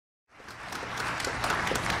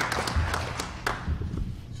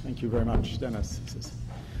Thank you very much, Dennis.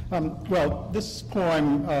 Well, this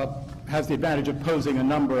poem has the advantage of posing a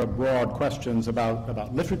number of broad questions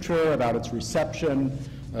about literature, about its reception,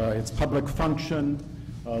 its public function,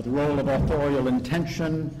 the role of authorial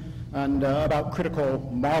intention, and about critical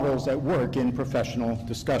models at work in professional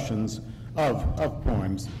discussions of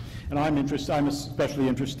poems. And I'm especially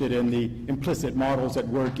interested in the implicit models at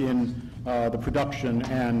work in the production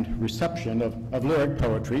and reception of lyric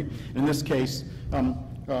poetry. In this case,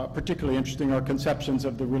 particularly interesting are conceptions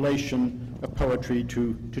of the relation of poetry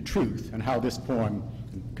to truth and how this poem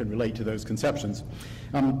can relate to those conceptions.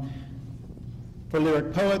 For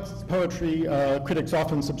lyric poetry, critics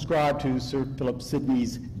often subscribe to Sir Philip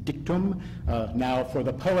Sidney's dictum, now for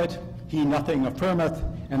the poet, he nothing affirmeth,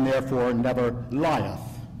 and therefore never lieth.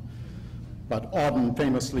 But Auden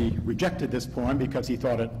famously rejected this poem because he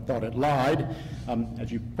thought it lied.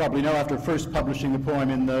 As you probably know, after first publishing the poem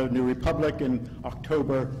in the New Republic in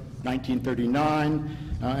October 1939,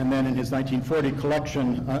 and then in his 1940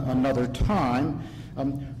 collection another time,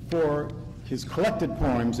 for his collected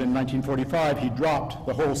poems in 1945, he dropped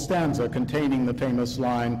the whole stanza containing the famous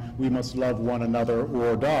line, "We must love one another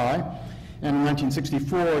or die." And in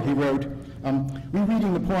 1964, he wrote,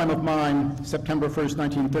 rereading the poem of mine, September 1st,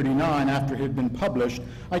 1939, after it had been published,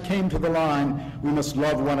 I came to the line, "We must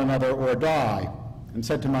love one another or die," and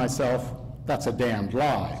said to myself, that's a damned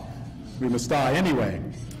lie. We must die anyway.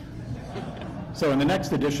 So in the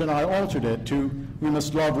next edition, I altered it to, "We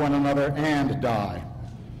must love one another and die."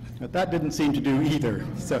 But that didn't seem to do either.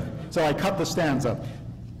 So I cut the stanza.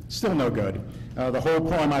 Still no good. The whole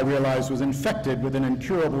poem, I realized, was infected with an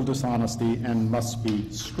incurable dishonesty and must be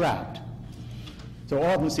scrapped. So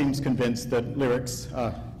Auden seems convinced that lyrics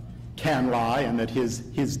can lie and that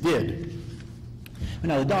his did.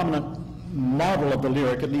 Now, the dominant model of the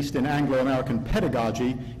lyric, at least in Anglo-American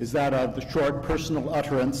pedagogy, is that of the short personal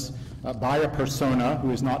utterance by a persona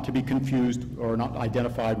who is not to be confused or not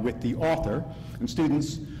identified with the author. And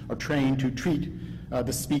students are trained to treat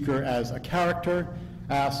the speaker as a character,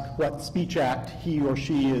 ask what speech act he or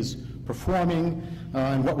she is performing,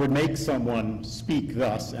 and what would make someone speak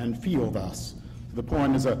thus and feel thus. The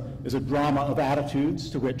poem is a drama of attitudes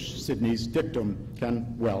to which Sidney's dictum can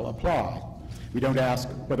well apply. We don't ask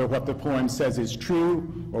whether what the poem says is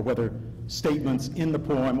true or whether statements in the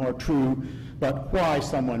poem are true, but why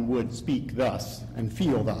someone would speak thus and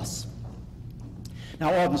feel thus.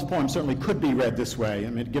 Now, Auden's poem certainly could be read this way. I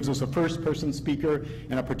mean, it gives us a first-person speaker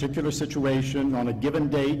in a particular situation on a given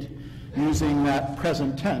date using that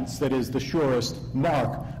present tense that is the surest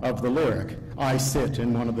mark of the lyric. I sit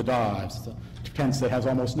in one of the dives, a tense that has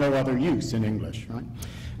almost no other use in English, right?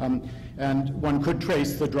 And one could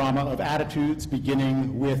trace the drama of attitudes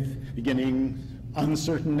beginning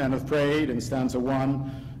uncertain and afraid in stanza 1,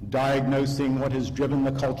 diagnosing what has driven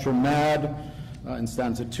the culture mad, in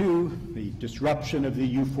stanza 2, the disruption of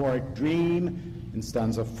the euphoric dream, in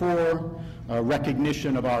stanza 4,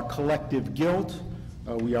 recognition of our collective guilt,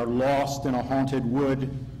 we are lost in a haunted wood,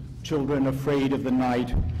 children afraid of the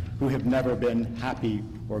night who have never been happy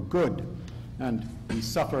or good, and we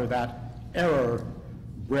suffer that error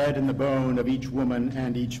bred in the bone of each woman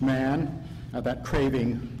and each man, that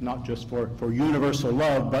craving not just for universal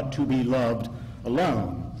love, but to be loved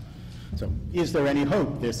alone. So, is there any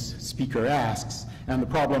hope, this speaker asks, and the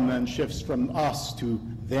problem then shifts from us to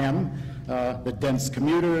them, the dense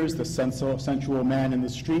commuters, the sensual man in the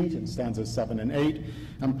street, in stanzas 7 and 8.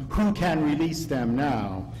 Who can release them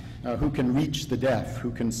now? Who can reach the deaf?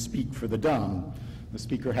 Who can speak for the dumb? The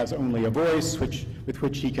speaker has only a voice with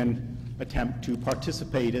which he can attempt to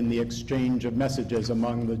participate in the exchange of messages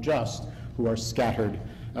among the just who are scattered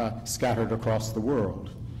across the world.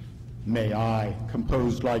 May I,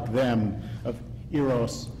 composed like them, of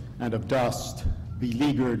eros and of dust,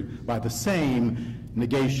 beleaguered by the same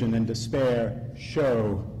negation and despair,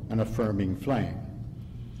 show an affirming flame.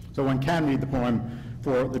 So one can read the poem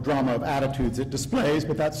for the drama of attitudes it displays,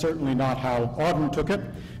 but that's certainly not how Auden took it,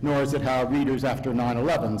 nor is it how readers after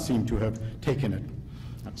 9/11 seem to have taken it.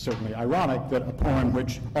 It's certainly ironic that a poem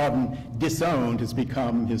which Auden disowned has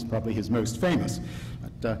become probably his most famous.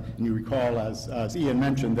 And you recall, as Ian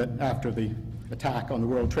mentioned, that after the attack on the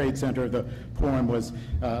World Trade Center, the poem was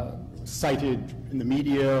cited in the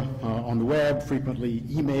media, on the web, frequently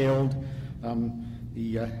emailed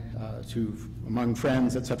among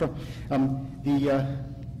friends, etc. I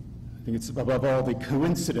think it's above all the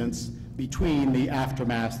coincidence between the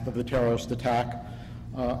aftermath of the terrorist attack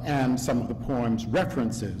and some of the poem's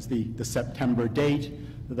references, the September date,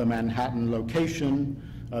 the Manhattan location,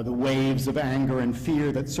 the waves of anger and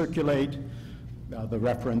fear that circulate, the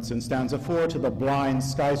reference in stanza 4 to the blind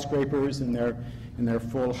skyscrapers in their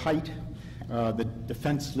full height, the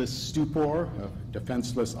defenseless stupor,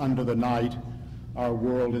 defenseless under the night, our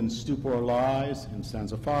world in stupor lies in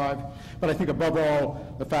stanza 5. But I think above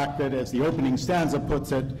all, the fact that, as the opening stanza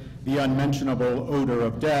puts it, the unmentionable odor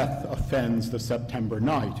of death offends the September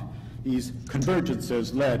night. These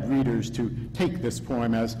convergences led readers to take this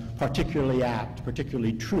poem as particularly apt,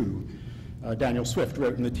 particularly true. Daniel Swift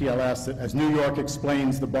wrote in the TLS that as New York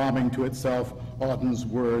explains the bombing to itself, Auden's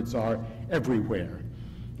words are everywhere.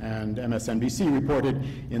 And MSNBC reported,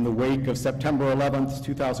 in the wake of September 11th,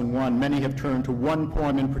 2001, many have turned to one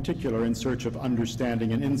poem in particular in search of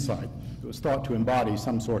understanding and insight. It was thought to embody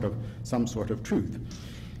some sort of truth.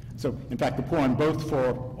 So, in fact, the poem, both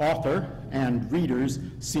for author and readers,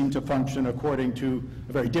 seem to function according to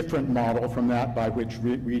a very different model from that by which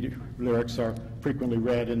lyrics are frequently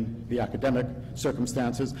read in the academic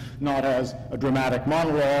circumstances, not as a dramatic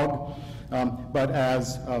monologue, but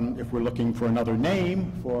as, if we're looking for another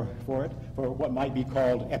name for what might be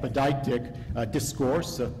called epideictic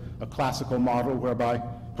discourse, a classical model whereby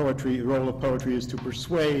the role of poetry is to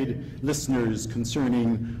persuade listeners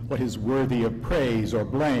concerning what is worthy of praise or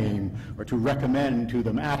blame, or to recommend to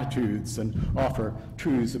them attitudes and offer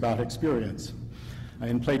truths about experience.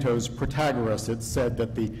 In Plato's Protagoras, it's said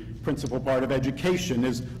that the principal part of education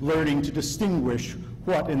is learning to distinguish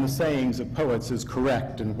what in the sayings of poets is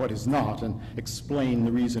correct and what is not, and explain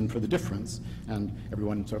the reason for the difference. And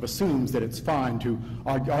everyone sort of assumes that it's fine to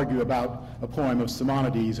argue about a poem of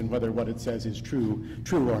Humanities and whether what it says is true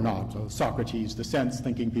or not. So Socrates dissents,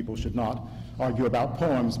 thinking people should not argue about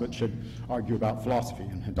poems, but should argue about philosophy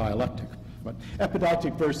and dialectic. But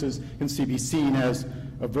epideictic verses can be seen as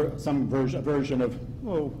a version of,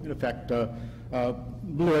 in effect,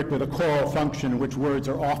 lyric with a choral function in which words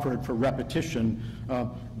are offered for repetition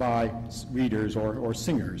by readers or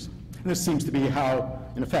singers. And this seems to be how,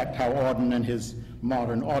 in effect, how Auden and his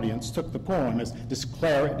modern audience took the poem, as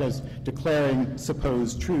declaring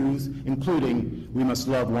supposed truths, including "we must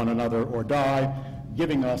love one another or die,"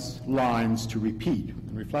 giving us lines to repeat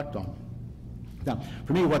and reflect on. Now,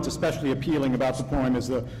 for me, what's especially appealing about the poem is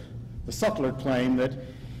the subtler claim that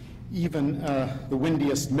even the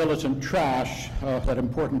windiest militant trash that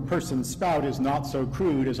important persons spout is not so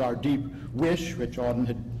crude as our deep wish, which Auden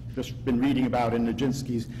had just been reading about in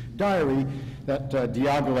Nijinsky's diary, that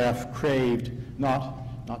Diaghilev craved not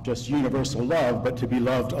just universal love, but to be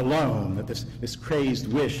loved alone, that this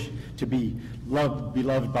crazed wish to be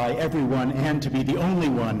loved by everyone and to be the only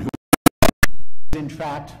one who is, in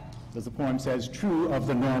fact, as the poem says, true of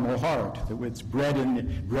the normal heart, that it's bred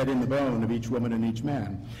in the bone of each woman and each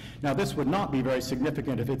man. Now, this would not be very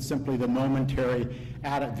significant if it's simply the momentary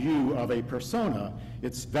view of a persona.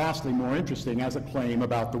 It's vastly more interesting as a claim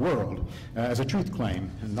about the world, as a truth claim,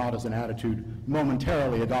 and not as an attitude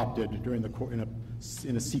momentarily adopted during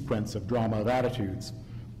in a sequence of drama of attitudes.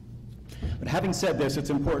 But having said this, it's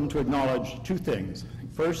important to acknowledge two things.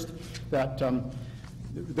 First, that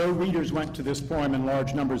though readers went to this poem in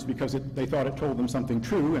large numbers because they thought it told them something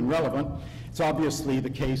true and relevant, it's obviously the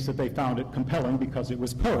case that they found it compelling because it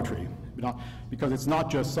was poetry, because it's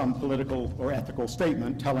not just some political or ethical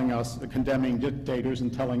statement telling us, condemning dictators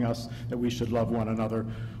and telling us that we should love one another.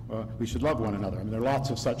 I mean, there are lots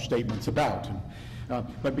of such statements about.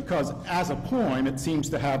 But because as a poem it seems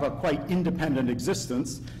to have a quite independent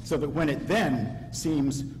existence, so that when it then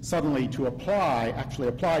seems suddenly to actually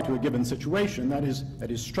apply to a given situation, that is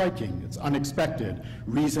striking, it's unexpected,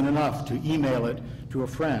 reason enough to email it to a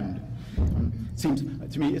friend. It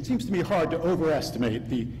seems to me hard to overestimate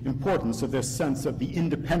the importance of this sense of the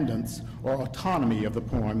independence or autonomy of the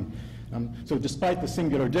poem. So despite the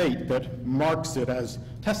singular date that marks it as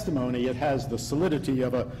testimony, it has the solidity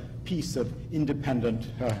of a piece of independent,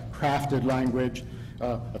 crafted language,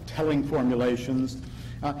 of telling formulations.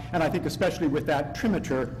 And I think especially with that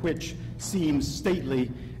trimeter, which seems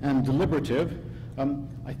stately and deliberative,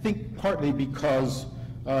 I think partly because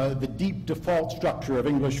the deep default structure of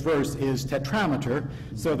English verse is tetrameter,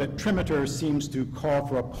 so that trimeter seems to call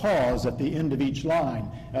for a pause at the end of each line,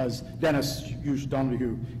 as Dennis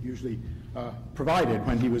Donahue usually provided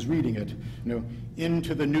when he was reading it.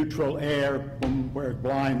 Into the neutral air where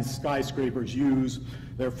blind skyscrapers use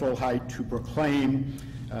their full height to proclaim.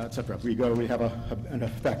 etc. We have an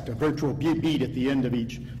effect, a virtual beat at the end of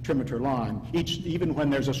each trimeter line. Even when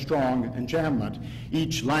there's a strong enjambment,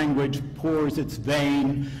 each language pours its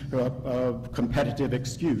vein of competitive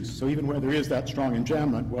excuse. So even where there is that strong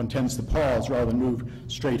enjambment, one tends to pause rather than move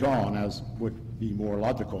straight on, as would be more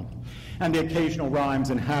logical. And the occasional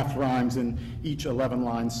rhymes and half rhymes in each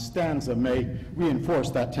 11-line stanza may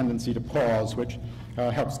reinforce that tendency to pause, which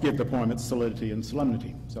helps give the poem its solidity and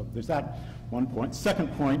solemnity. So there's that one point.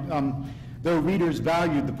 Second point, though readers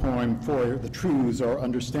valued the poem for the truths or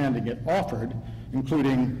understanding it offered,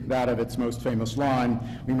 including that of its most famous line,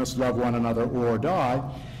 "We must love one another or die,"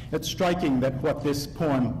 it's striking that what this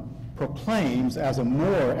poem proclaims as a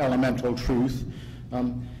more elemental truth,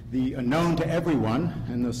 the known to everyone,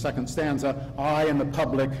 in the second stanza, "I and the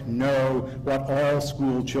public know what all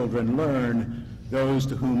school children learn, those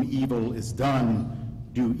to whom evil is done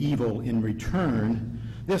do evil in return."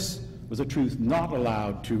 This was a truth not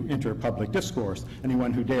allowed to enter public discourse.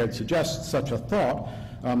 Anyone who dared suggest such a thought,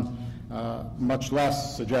 much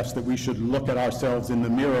less suggest that we should look at ourselves in the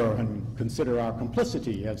mirror and consider our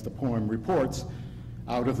complicity, as the poem reports.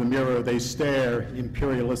 Out of the mirror they stare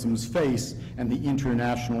imperialism's face and the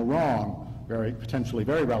international wrong. Potentially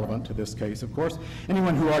very relevant to this case, of course.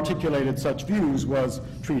 Anyone who articulated such views was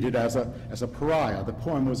treated as a pariah. The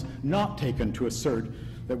poem was not taken to assert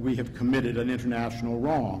that we have committed an international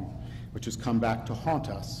wrong, which has come back to haunt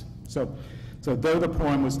us. So though the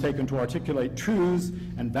poem was taken to articulate truths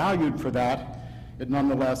and valued for that, it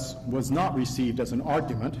nonetheless was not received as an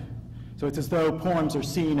argument. So it's as though poems are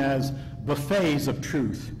seen as buffets of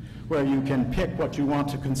truth, where you can pick what you want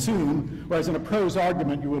to consume, whereas in a prose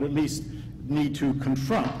argument you would at least need to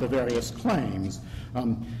confront the various claims.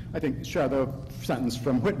 I think the sentence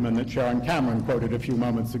from Whitman that Sharon Cameron quoted a few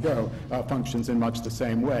moments ago functions in much the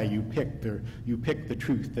same way. You pick the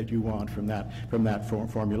truth that you want from that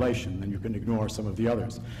formulation, and you can ignore some of the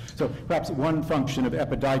others. So perhaps one function of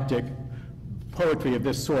epideictic poetry of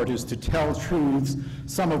this sort is to tell truths,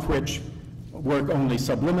 some of which work only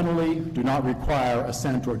subliminally, do not require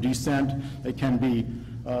assent or dissent. They can be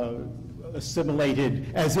assimilated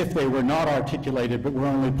as if they were not articulated but were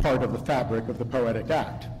only part of the fabric of the poetic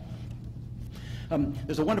act.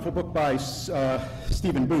 There's a wonderful book by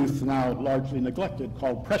Stephen Booth, now largely neglected,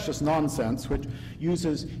 called Precious Nonsense, which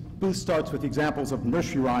Booth starts with examples of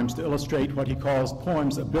nursery rhymes to illustrate what he calls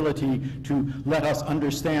poems' ability to let us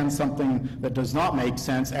understand something that does not make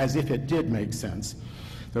sense as if it did make sense.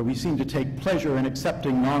 So we seem to take pleasure in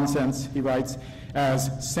accepting nonsense, he writes,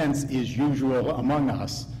 as sense is usual among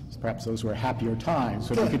us. Perhaps those were happier times,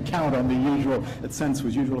 so we could count on the usual, that sense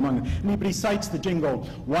was usual among them. But he cites the jingle,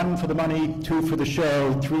 1 for the money, 2 for the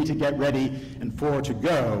show, 3 to get ready, and 4 to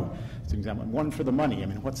go. It's an example. 1 for the money. I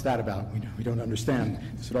mean, what's that about? We don't understand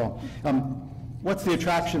this at all. What's the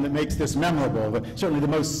attraction that makes this memorable? Certainly the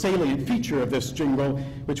most salient feature of this jingle,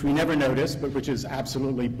 which we never notice, but which is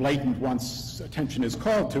absolutely blatant once attention is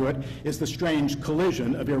called to it, is the strange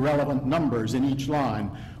collision of irrelevant numbers in each line.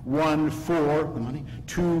 1, 4, the money,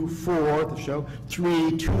 2, 4, the show,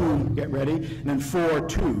 3, 2, get ready, and then 4,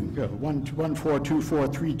 2, go. 1, 4, 2, 4,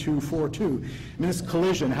 3, 2, 4, 2. I mean, this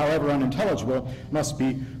collision, however unintelligible, must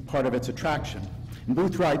be part of its attraction. And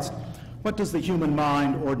Booth writes, what does the human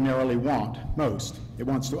mind ordinarily want most? It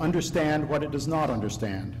wants to understand what it does not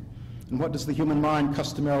understand. And what does the human mind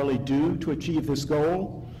customarily do to achieve this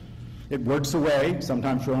goal? It works away,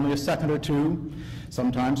 sometimes for only a second or two,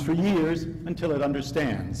 sometimes for years, until it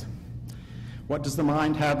understands. What does the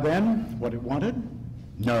mind have then? What it wanted?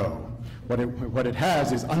 No. What it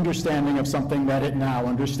has is understanding of something that it now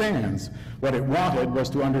understands. What it wanted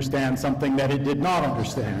was to understand something that it did not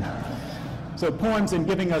understand. So poems, in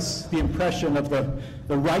giving us the impression of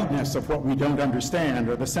the rightness of what we don't understand,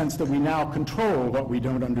 or the sense that we now control what we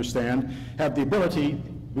don't understand, have the ability,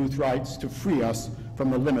 Booth writes, to free us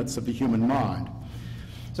from the limits of the human mind.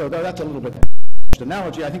 So that's a little bit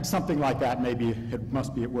analogy. I think something like that it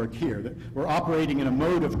must be at work here, that we're operating in a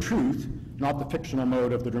mode of truth, not the fictional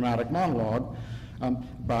mode of the dramatic monologue,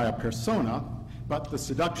 by a persona, but the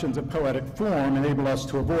seductions of poetic form enable us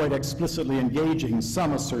to avoid explicitly engaging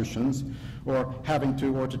some assertions, or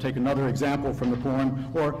to take another example from the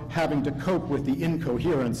poem, or having to cope with the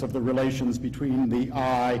incoherence of the relations between the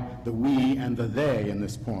I, the we, and the they in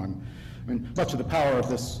this poem. I mean, much of the power of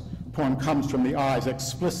this poem comes from the I's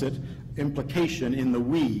explicit implication in the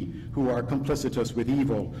we, who are complicitous with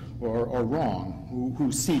evil or wrong,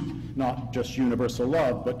 who seek not just universal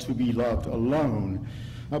love, but to be loved alone.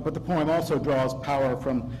 But the poem also draws power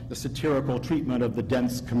from the satirical treatment of the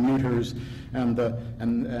dense commuters and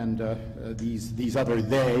these other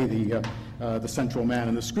they, the central man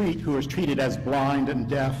in the street, who is treated as blind and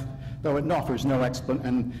deaf, though it offers no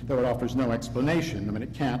explanation. I mean,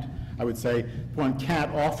 it can't. I would say one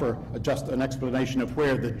can't offer just an explanation of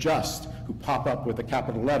where the just, who pop up with a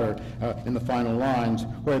capital letter in the final lines,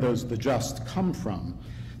 where the just come from.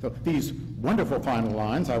 So these wonderful final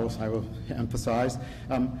lines, I will emphasize,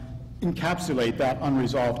 encapsulate that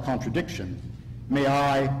unresolved contradiction. May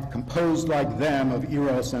I, composed like them of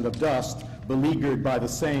eros and of dust, beleaguered by the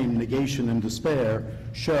same negation and despair,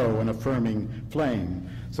 show an affirming flame.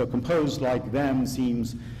 So composed like them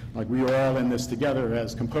seems like we are all in this together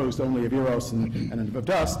as composed only of eros and of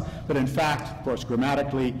dust, but in fact, of course,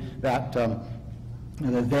 grammatically, that the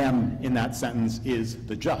them in that sentence is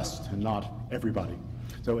the just and not everybody.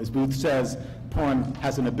 So as Booth says, the poem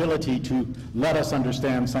has an ability to let us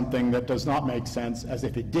understand something that does not make sense as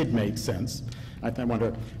if it did make sense. I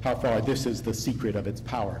wonder how far this is the secret of its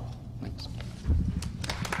power. Thanks.